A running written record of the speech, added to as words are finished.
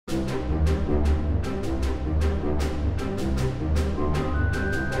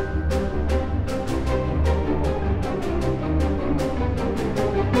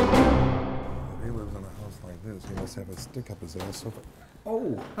I stick up his ass so far.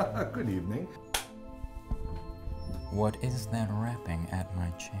 Oh, good evening. What is that rapping at my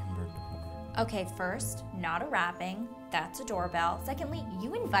chamber door? Okay, first, not a rapping. That's a doorbell. Secondly,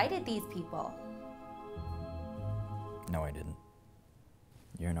 you invited these people. No, I didn't.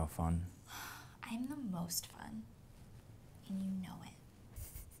 You're no fun. I'm the most fun. And you know it.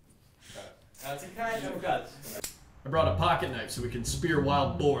 That's a kind of guts. I brought a pocket knife so we can spear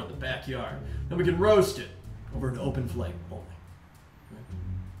wild boar in the backyard. Then we can roast it over an open flame only.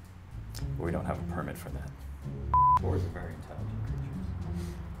 We don't have a permit for that. Boars are very intelligent creatures.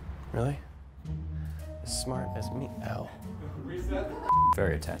 Really? As smart as me? Ow.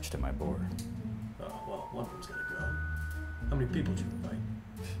 Very attached to my boar. Oh, well, one of them's gonna go. How many people did you invite?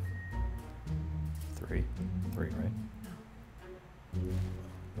 Three, right?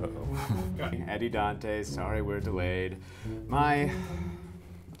 Uh-oh. Eddie Dante, sorry we're delayed.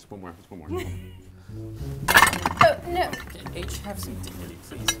 It's one more. Oh, no. H, have some dignity,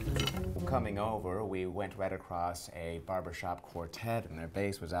 please. Coming over, we went right across a barbershop quartet, and their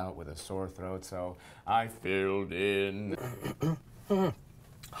bass was out with a sore throat, so I filled in.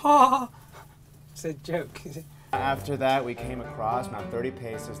 Ha! It's a joke. After that, we came across, about 30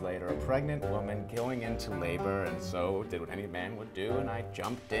 paces later, a pregnant woman going into labor, and so did what any man would do, and I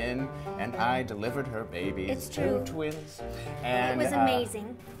jumped in, and I delivered her babies. It's true. 2 twins. And, it was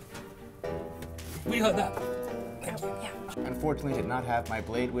amazing. We heard that. Yeah. Unfortunately, did not have my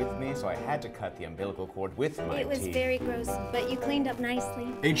blade with me, so I had to cut the umbilical cord with my It was teeth. very gross, but you cleaned up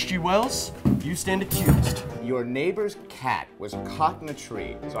nicely. H.G. Wells, you stand accused. Your neighbor's cat was caught in a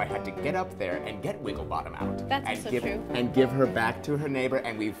tree, so I had to get up there and get Wigglebottom out. That's and also give, true. And give her back to her neighbor,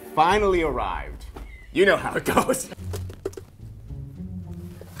 and we finally arrived. You know how it goes.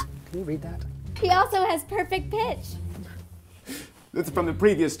 Can you read that? He also has perfect pitch. This is from the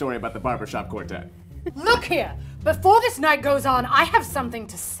previous story about the barbershop quartet. Look here! Before this night goes on, I have something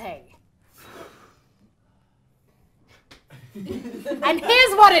to say. And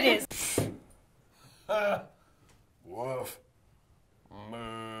here's what it is. Woof.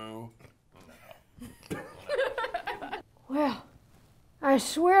 Moo. Well, I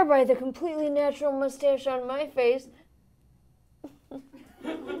swear by the completely natural mustache on my face.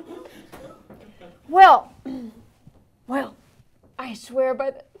 Well, I swear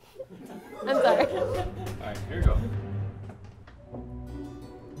by the... I'm sorry. Alright, here we go.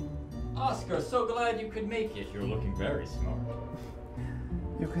 Oscar, so glad you could make it. You're looking very smart.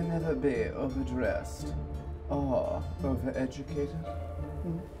 You can never be overdressed or overeducated.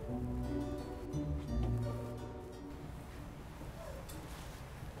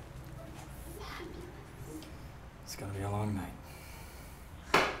 It's gonna be a long night.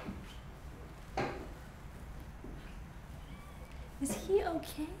 Is he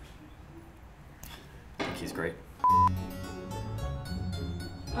okay? I think he's great.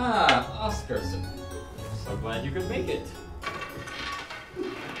 Ah, Oscarson. So glad you could make it.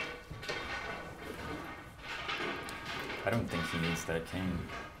 I don't think he needs that cane.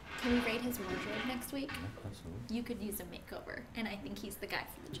 Can we rate his wardrobe next week? Absolutely. You could use a makeover, and I think he's the guy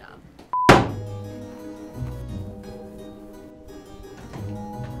for the job.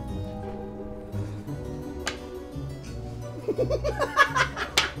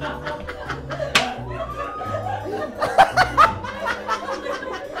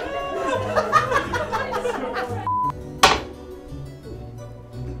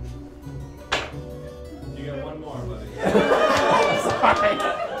 You got one more, buddy. Sorry.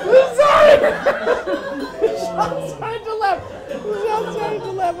 I was trying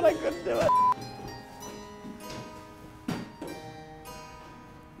to laugh, but I couldn't do it.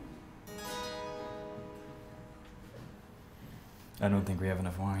 I don't think we have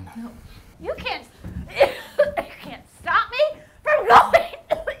enough wine. No. You can't stop me from going.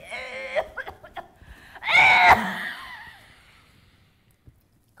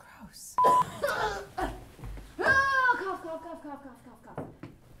 Gross. Cough.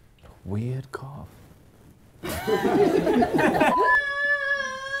 Weird cough.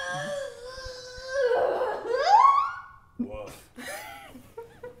 Woof.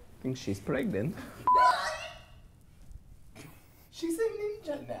 Think she's pregnant. She's a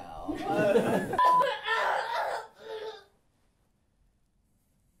ninja now.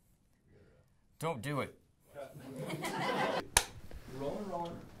 Don't do it.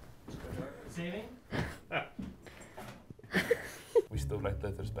 Rolling. Saving? We still write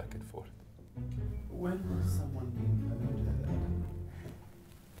letters back and forth. When will someone be murdered?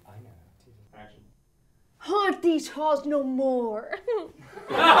 I know. Action. Haunt these halls no more.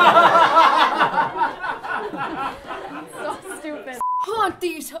 So stupid. Haunt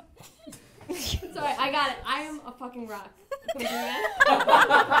these Sorry, I got it. I am a fucking rock. This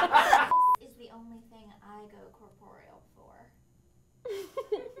is the only thing I go corporeal for.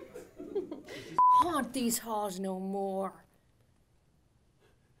 Haunt these halls no more.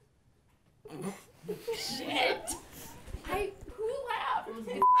 Shit! Who laughed?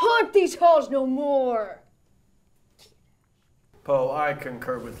 Haunt these halls no more. Poe, I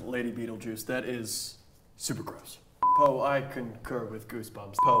concur with Lady Beetlejuice. That is super gross. Poe, I concur with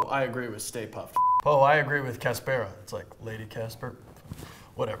Goosebumps. Poe, I agree with Stay Puft. Poe, I agree with Caspera. It's like Lady Casper.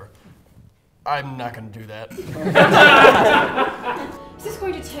 Whatever. I'm not gonna do that. Is this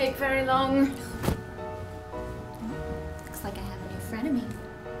going to take very long? Looks like I have a new frenemy.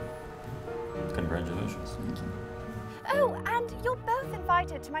 Congratulations. Oh, and you're both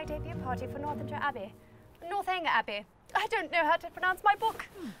invited to my debut party for Northanger Abbey. Northanger Abbey. I don't know how to pronounce my book.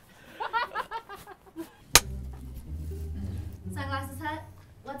 Sunglasses Hut,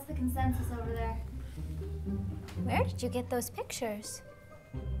 what's the consensus over there? Where did you get those pictures?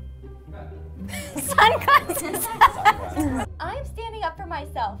 Sunglasses Hut! I'm standing up for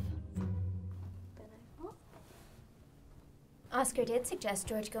myself. Oscar did suggest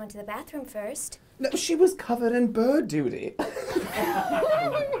George go into the bathroom first. No, she was covered in bird duty.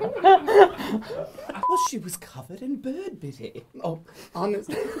 Well, she was covered in bird bitty. Oh,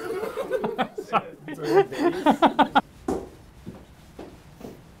 honestly.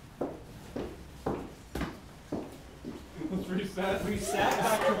 Let's reset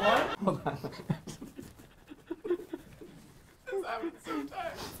back to what? Hold on.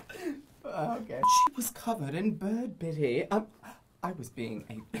 Okay. She was covered in bird bitty. I was being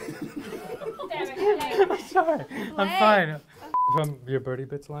a... I'm sorry. I'm fine. From your Birdie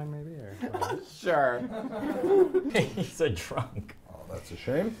Bits line, maybe? Or Sure. He's a drunk. Oh, that's a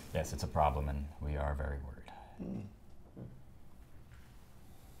shame. Yes, it's a problem, and we are very worried.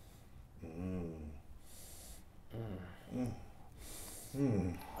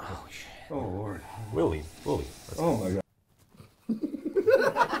 Oh, shit. Oh, Lord. Willie. Oh, my God.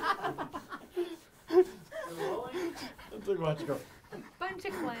 Watch go. Bunch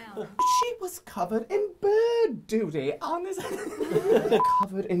of clowns. She was covered in bird duty. Honestly.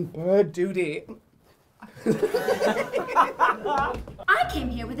 Covered in bird duty. I came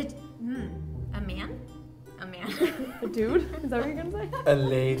here with a man? A man. A dude? Is that what you're gonna say? A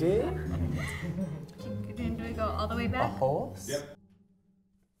lady? Do we go all the way back? A horse? Yep.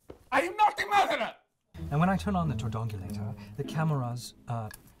 I am not the murderer! And when I turn on the tordongulator, the cameras,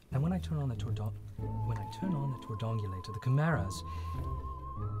 and when I turn on the tordongulator, the cameras,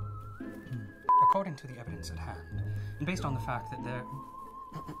 according to the evidence at hand, and based on the fact that there...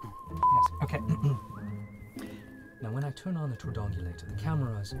 Yes, okay. Now, when I turn on the tordongulator, the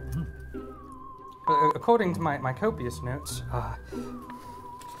cameras... according to my copious notes,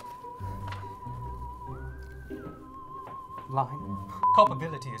 line.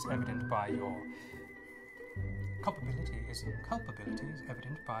 Culpability is evident by your... Culpability is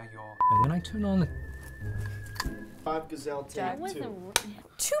evident by your... And when I turn on the... 5 Gazelle take 2.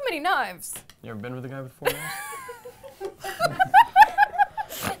 Too many knives. You ever been with a guy with 4 knives?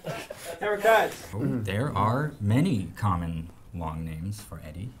 Never cut. There are many common long names for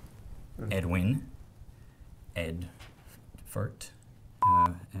Eddie. Edwin, Edfert,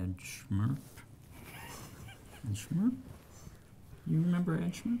 Edschmerp. Edschmerp? You remember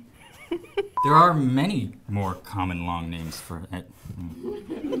Edschmerp? There are many more common long names for Edberg,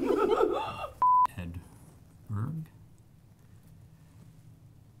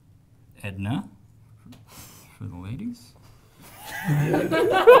 Edna, for the ladies.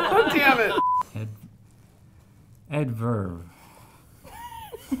 Damn it! Edverve,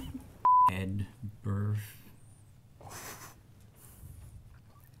 Edberv.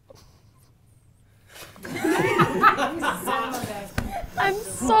 I'm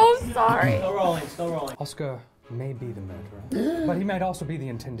so sorry. Still rolling. Oscar may be the murderer, but he might also be the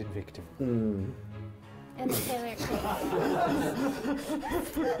intended victim. And the tailor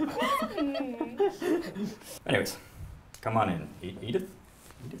Anyways, come on in. Edith?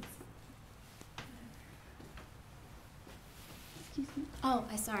 Oh,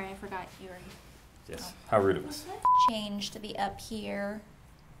 I'm sorry, I forgot you were. Yes. How rude of us. Change to be up here.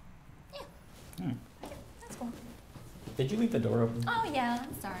 Yeah. That's cool. Did you leave the door open? Oh yeah,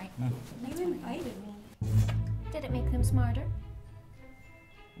 I'm sorry. No. You invited me. Did it make them smarter?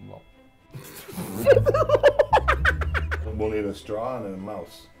 Well. We'll need a straw and a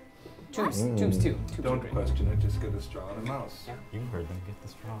mouse. Tubes too. Don't question it, just get a straw and a mouse. Yeah. You heard them. Get the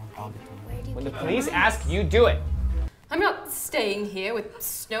straw. I'll get them. Where do you When the keep police them? ask, you do it. I'm not staying here with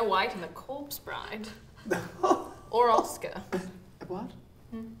Snow White and the Corpse Bride. Or Oscar. What?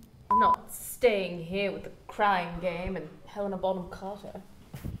 I'm not staying here with the crying game and Helena Bonham Carter.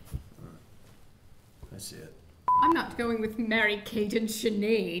 I see it. I'm not going with Mary Kate and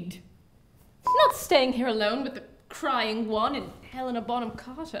Sinead. I'm not staying here alone with the crying one and Helena Bonham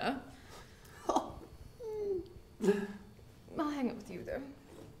Carter. I'll hang out with you, though.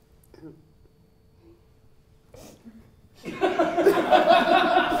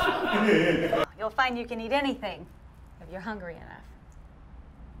 You'll find you can eat anything if you're hungry enough,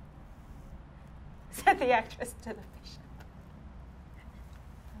 said the actress to the bishop.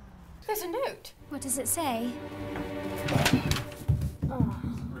 There's a note. What does it say?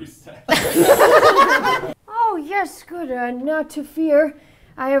 Oh, yes, good. Not to fear.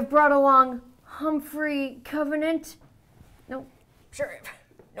 I have brought along Humphrey Covenant. No, sure, I have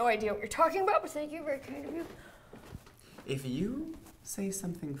no idea what you're talking about, but thank you, very kind of you. If you say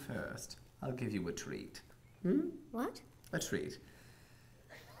something first, I'll give you a treat. Hmm? What? A treat.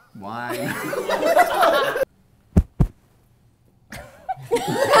 Wine.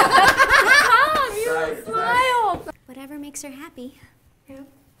 You smiled! Whatever makes her happy. Yeah.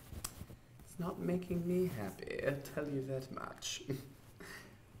 It's not making me happy, I'll tell you that much.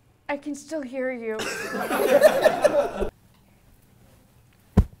 I can still hear you.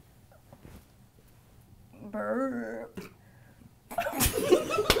 Burp.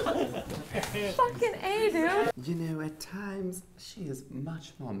 Fucking A, dude. You know, at times, she is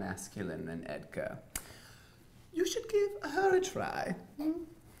much more masculine than Edgar. You should give her a try.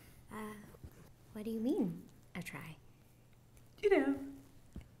 What do you mean, a try? You know.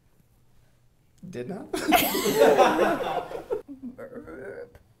 Dinner?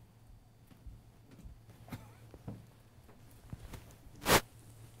 Burp.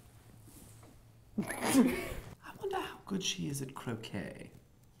 I wonder how good she is at croquet.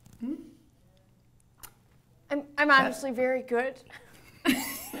 Hmm? I'm honestly very good.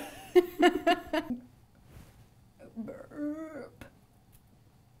 Burp.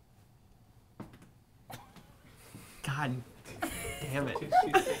 God damn it.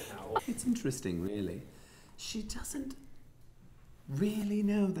 It's interesting, really. She doesn't really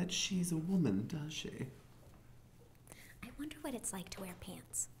know that she's a woman, does she? I wonder what it's like to wear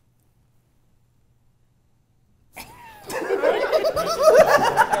pants.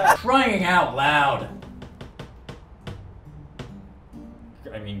 Crying out loud!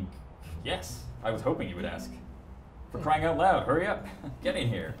 I mean, yes. I was hoping you would ask. For crying out loud, hurry up. Get in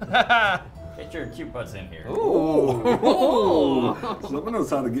here. Get your cute butts in here. Ooh. Someone knows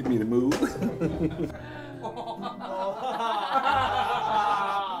how to get me to move.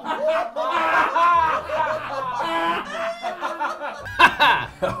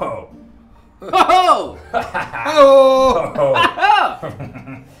 Oh. Oh! Oh!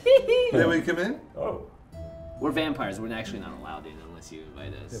 May we come in? Oh. We're vampires. We're actually not allowed in unless you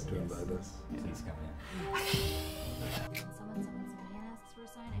invite us. You have to invite us. Please come in. Someone asks for a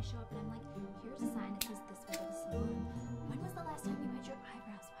sign, I show up and I'm like, here's a sign that says this way to the salon. When was the last time you had your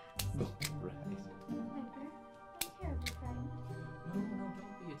eyebrows waxed? Edgar, terrible friend. No,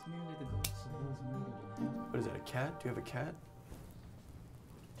 don't be. It's merely the ghosts of those murdered. What is that, a cat? Do you have a cat?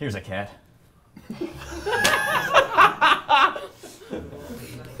 Here's a cat.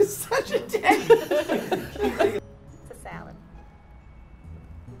 Such a dick. It's a salad.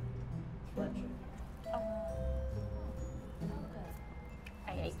 I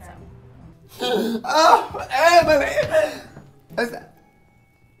ate some. Oh, Emily! Is that?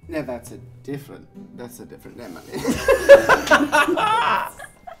 No, that's a different Emily.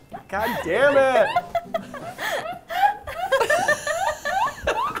 God damn it!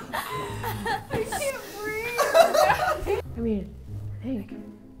 I can't breathe. I mean, I think.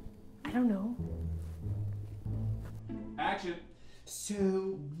 I don't know. Action. So,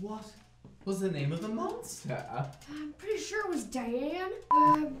 what was the name of the monster? I'm pretty sure it was Diane.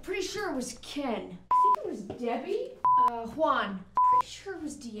 I'm pretty sure it was Ken. I think it was Debbie. Juan. Pretty sure it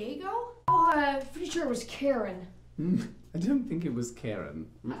was Diego. Pretty sure it was Karen. I don't think it was Karen.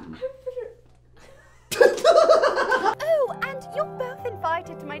 Oh, and you're both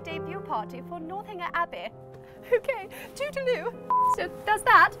invited to my debut party for Northanger Abbey. Okay, toodaloo. So there's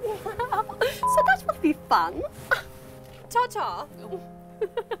that. So that will be fun. Ta-ta.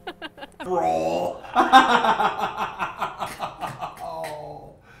 Roll.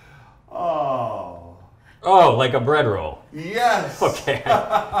 Oh. Oh, like a bread roll. Yes. Okay.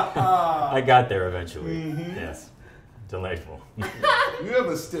 I got there eventually. Yes. Delightful. You have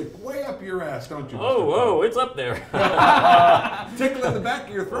a stick way up your ass, don't you, Mr. Oh, it's up there. Tickle in the back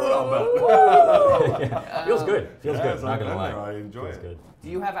of your throat, I'll bet. Yeah. Feels good. Feels Yeah, good. it's Not like gonna lie. that, I enjoy Feels it. good. Do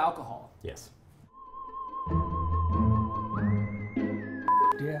you have alcohol? Yes.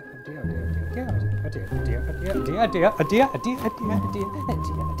 Yeah.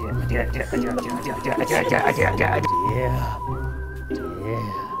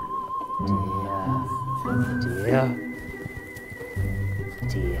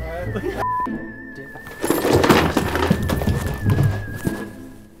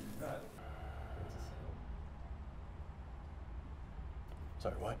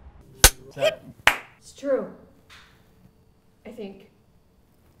 Sorry, what? It's true. I think.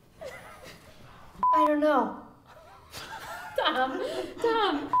 I don't know. Tom,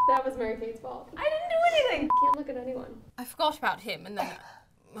 that was Mary Kate's fault. I didn't do anything. Can't look at anyone. I forgot about him, and then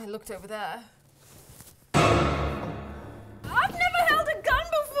I looked over there. I've never held a gun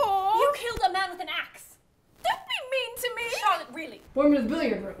before. You killed a man with an axe. Don't be mean to me. Charlotte, really? Point me to the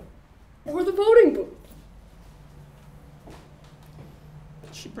billiard room. Or the voting booth.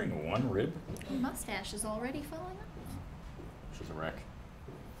 Did she bring one rib? Her mustache is already falling off. She's a wreck.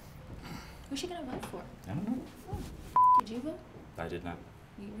 Who's she gonna vote for? I don't know. Did you vote? I did not.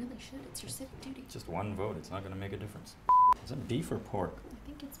 You really should. It's your civic duty. Just one vote. It's not going to make a difference. Is it beef or pork? I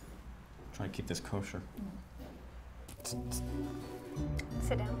think it's. Try to keep this kosher. Sit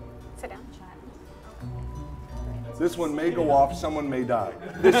down. Sit down. This one may go off, someone may die.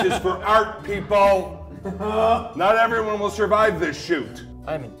 This is for art, people. Not everyone will survive this shoot.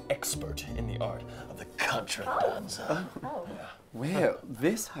 I'm an expert in the art of the contradanza. Oh. Well,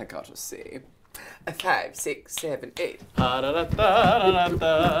 this I gotta see. 5, 6, 7, 8. I'm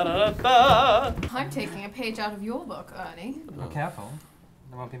taking a page out of your book, Ernie. Be careful.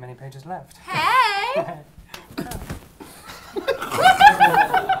 There won't be many pages left. Hey!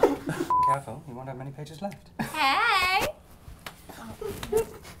 Careful, you won't have many pages left. Hey!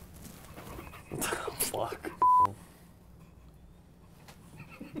 Fuck.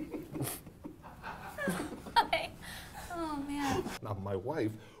 Oh, man. Now, my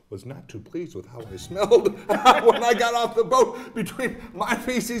wife was not too pleased with how I smelled when I got off the boat between my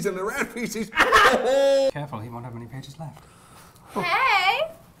feces and the rat feces. Careful, he won't have many pages left.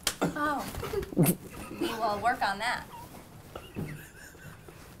 Hey! Oh. We will work on that.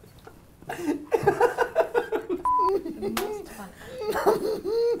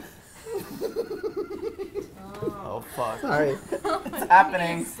 Oh, fuck. Sorry. It's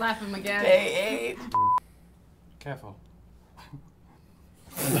happening. Slap him again. Day 8. Careful.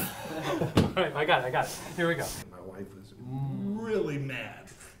 Alright, I got it. Here we go. My wife was really mad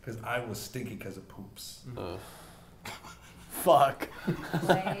because I was stinky because of poops. Fuck.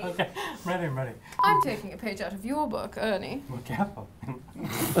 Okay, I'm ready. I'm taking a page out of your book, Ernie. Well, careful. I'm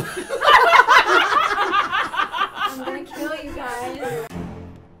gonna kill you guys.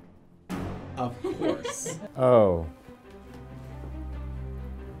 Of course. Oh.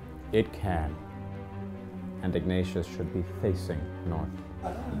 It can. And Ignatius should be facing north.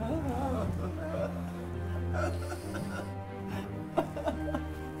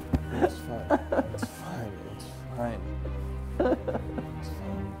 It's fine. It's fine. It's fine.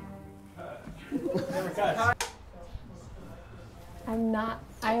 I am not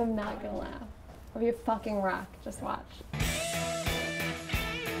gonna laugh. I'll be a fucking rock. Just watch.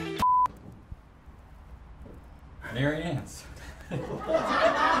 Mary Ann's. Like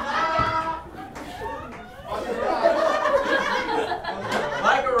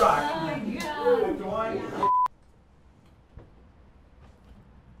a rock.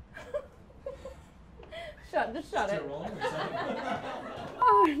 Just shut it.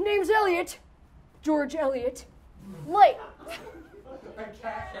 Oh, name's Elliot. George Elliot. Light.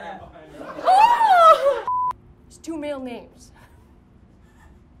 Oh! There's 2 male names.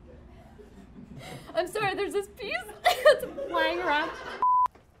 I'm sorry, there's this piece that's flying around.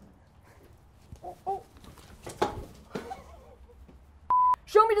 Oh.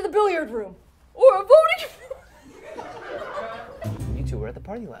 Show me to the billiard room. Or a voting. You two were at the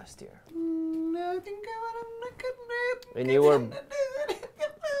party last year. And you were...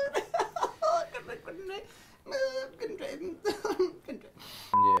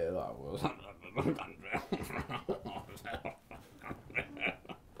 Yeah, that was...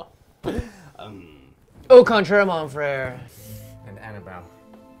 Au contraire, mon frère. And Annabelle.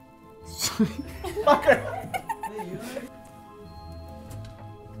 Fucker.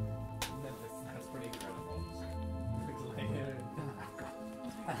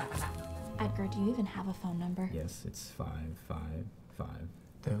 Edgar, do you even have a phone number? Yes, it's 555.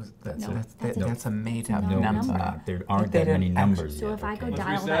 That's a made-up No, number. it's not. There aren't that many numbers So yet, if I go okay?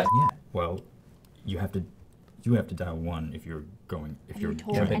 dial that, Yeah. Well, you have to dial 1 if you're going. If Have you're you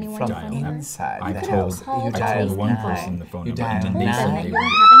told trying to anyone dial the phone number? Inside I the told house. called I Joey's told one number. person the phone You number, and then they dialed said that they you were would.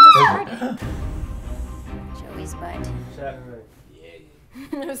 having this party. Joey's butt.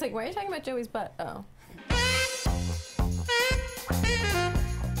 I was like, why are you talking about Joey's butt? Oh.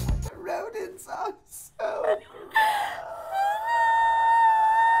 Rodents are so...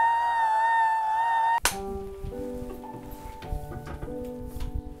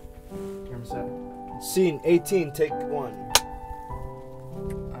 Number 7. Scene 18, take 1.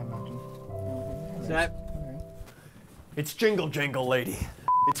 I imagine. Set. It's Jingle Jangle Lady.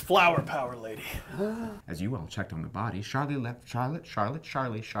 It's Flower Power Lady. As you all checked on the body, Charlie left Charlotte.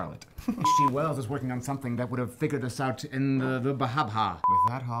 H.G. Wells is working on something that would have figured us out in the Bahabha. With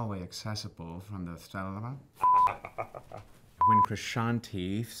that hallway accessible from the Stella. When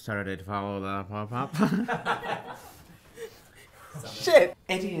Krishanti started to follow the pop-up. Shit!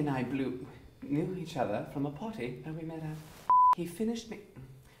 Eddie and I knew each other from a party and we met up. He finished me.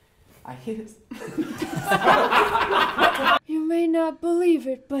 I hit his... You may not believe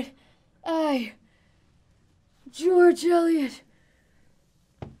it, but I, George Eliot,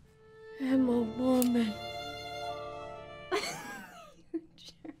 am a woman.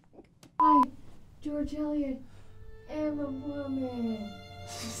 I, George Eliot, am a woman.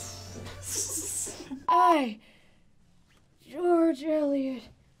 I, George Eliot,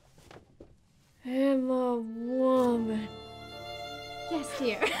 am a woman. Yes,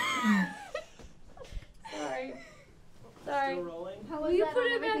 dear. Sorry. Sorry. How was You that put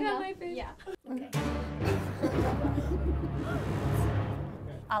on it back everything on else? my face. Yeah. Okay.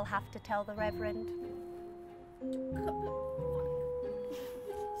 I'll have to tell the Reverend.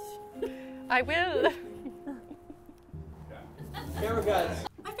 I will. Camera guys.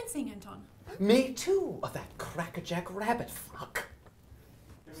 I've been seeing Anton. Me too, of that crackerjack rabbit fuck.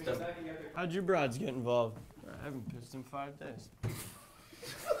 How'd you broads get involved? I haven't pissed in 5 days.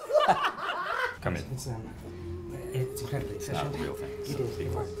 Come in. It's incredibly It's not a real thing. It So is. be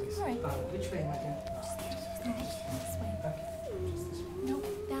quiet, please. All right. Which way, my dear? This way. No,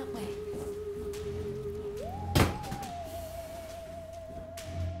 that way.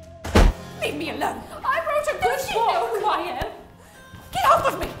 Leave me alone. I wrote a good book. Know who I am. Get off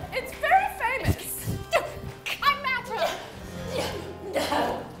of me. It's very famous. I matter.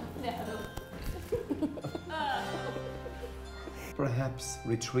 No. Perhaps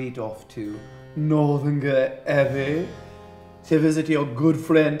retreat off to Northanger Abbey to visit your good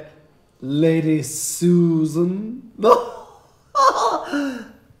friend, Lady Susan.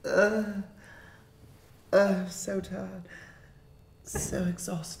 So tired, so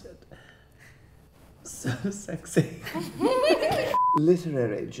exhausted, so sexy.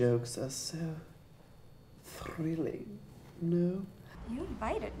 Literary jokes are so thrilling, no? You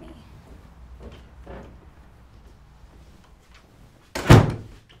invited me.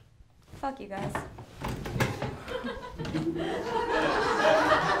 Fuck you guys.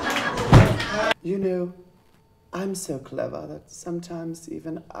 You know, I'm so clever that sometimes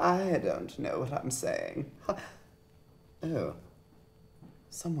even I don't know what I'm saying. Oh,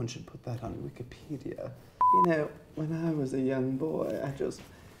 someone should put that on Wikipedia. You know, when I was a young boy,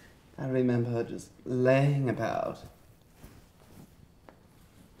 I remember just laying about.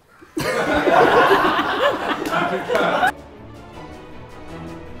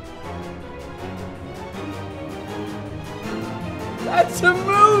 That's a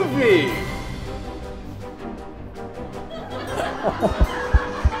movie!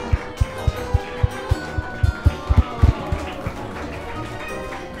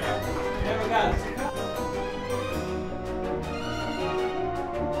 Camera guys.